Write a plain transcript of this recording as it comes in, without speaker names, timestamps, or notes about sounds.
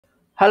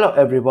Hello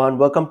everyone,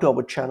 welcome to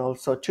our channel.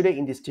 So today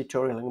in this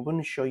tutorial I'm going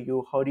to show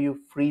you how do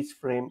you freeze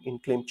frame in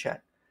Clipchamp.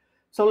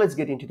 So let's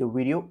get into the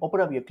video.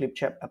 Open up your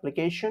Clipchamp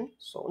application.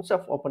 So once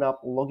I've opened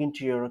up, log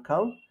into your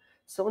account.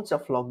 So once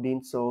I've logged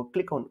in, so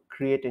click on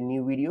create a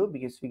new video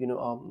because we're going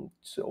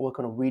to work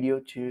on a video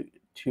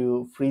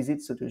to freeze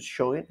it, so to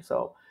show it.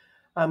 So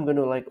I'm going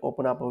to like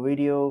open up a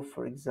video.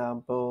 For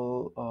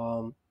example,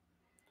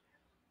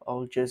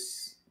 I'll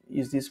just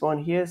use this one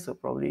here. So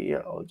probably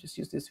yeah, I'll just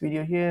use this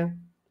video here.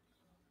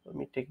 Let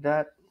me take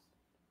that.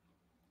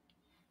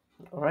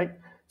 All right,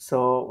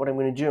 so what I'm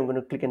going to do, I'm going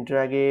to click and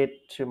drag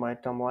it to my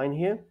timeline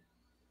here.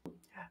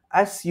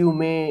 As you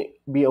may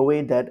be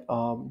aware that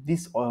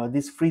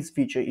this freeze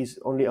feature is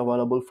only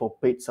available for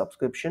paid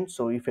subscription.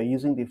 So if you're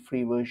using the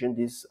free version,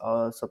 this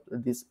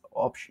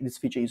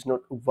feature is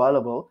not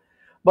available.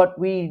 But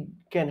we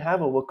can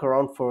have a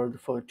workaround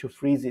for to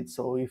freeze it.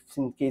 So if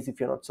in case if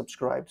you're not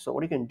subscribed, so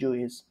what you can do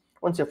is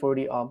once you've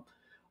already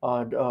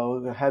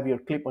have your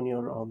clip on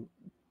your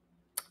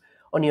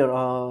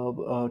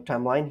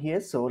timeline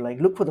here, so like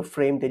look for the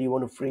frame that you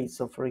want to freeze.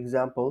 So for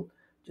example,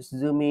 just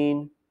zoom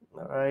in.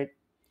 All right,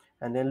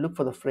 and then look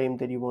for the frame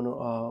that you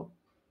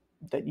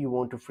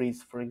want to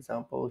freeze. For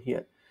example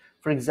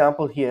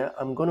here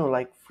I'm going to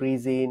like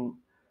freeze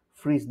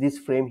this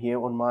frame here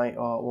on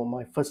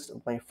my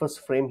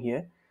first frame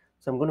here.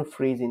 So I'm going to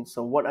freeze in.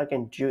 So what I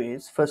can do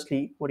is,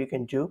 firstly, what you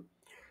can do,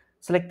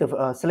 select the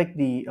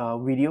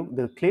video,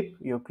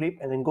 your clip,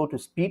 and then go to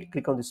speed.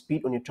 Click on the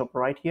speed on your top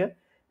right here,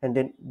 and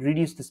then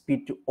reduce the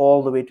speed to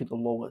all the way to the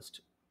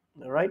lowest.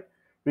 All right,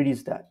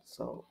 reduce that.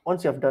 So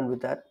once you have done with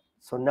that,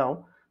 so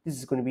now this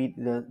is going to be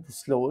the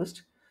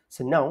slowest.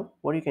 So now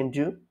what you can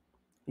do,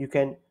 you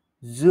can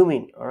zoom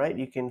in. All right,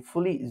 you can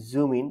fully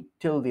zoom in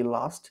till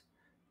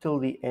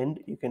the end.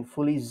 You can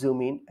fully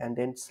zoom in and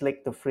then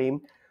select the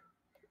frame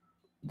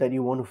that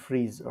you want to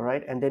freeze. All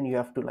right, and then you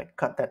have to like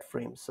cut that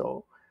frame.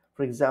 So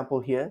for example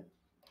here,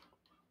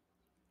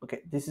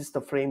 okay, this is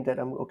the frame that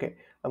I'm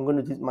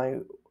going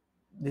to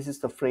this is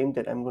the frame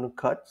that I'm going to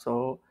cut.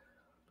 So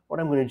what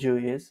I'm going to do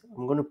is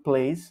I'm going to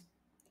place,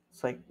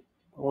 it's like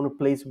I want to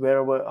place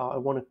wherever I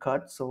want to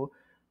cut. So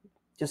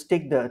just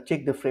take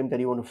the frame that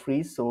you want to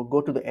freeze. So go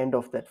to the end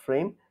of that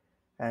frame,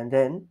 and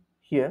then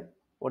here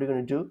what you're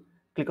going to do,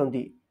 click on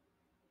the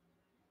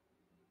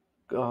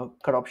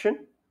cut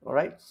option. All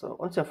right, so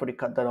once you've already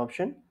cut that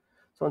option,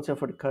 so once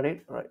you've already cut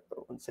it, all right,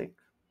 one sec,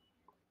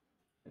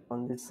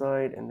 on this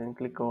side and then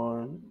click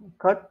on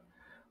cut.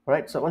 All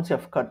right, so once you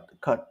have cut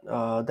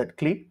that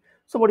clip,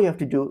 so what you have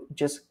to do,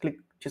 just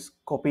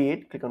copy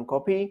it, click on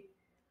copy,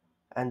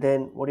 and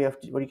then what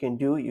you can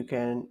do, you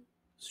can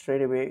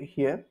straight away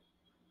here,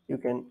 you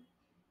can,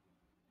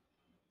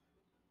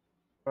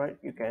 right,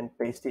 you can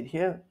paste it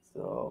here.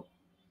 So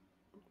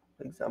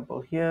for example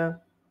here,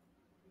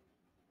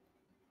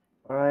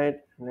 all right,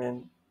 and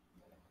then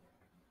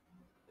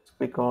just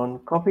click on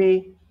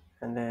copy,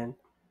 and then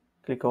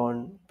click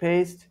on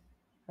paste,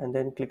 and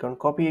then click on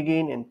copy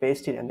again and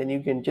paste it, and then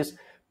you can just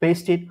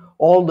paste it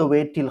all the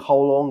way till how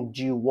long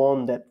do you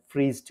want that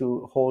freeze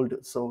to hold.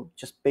 So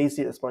just paste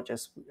it as much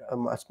as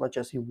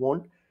you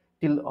want,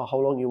 till how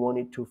long you want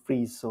it to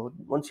freeze. So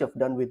once you have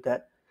done with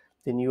that,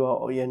 then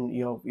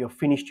you're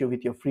finished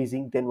with your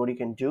freezing. Then what you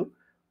can do,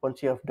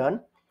 once you have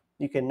done,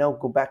 you can now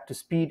go back to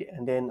speed,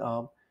 and then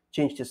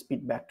change the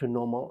speed back to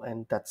normal,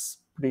 and that's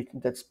pretty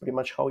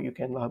much how you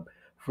can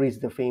freeze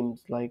the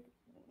frames. Like,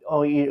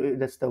 oh,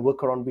 that's the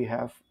workaround we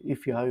have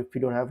if you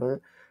don't have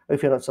a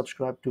if you're not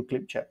subscribed to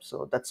Clipchamp.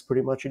 So that's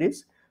pretty much it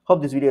is.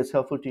 Hope this video is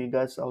helpful to you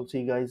guys. I'll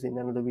see you guys in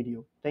another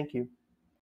video. Thank you.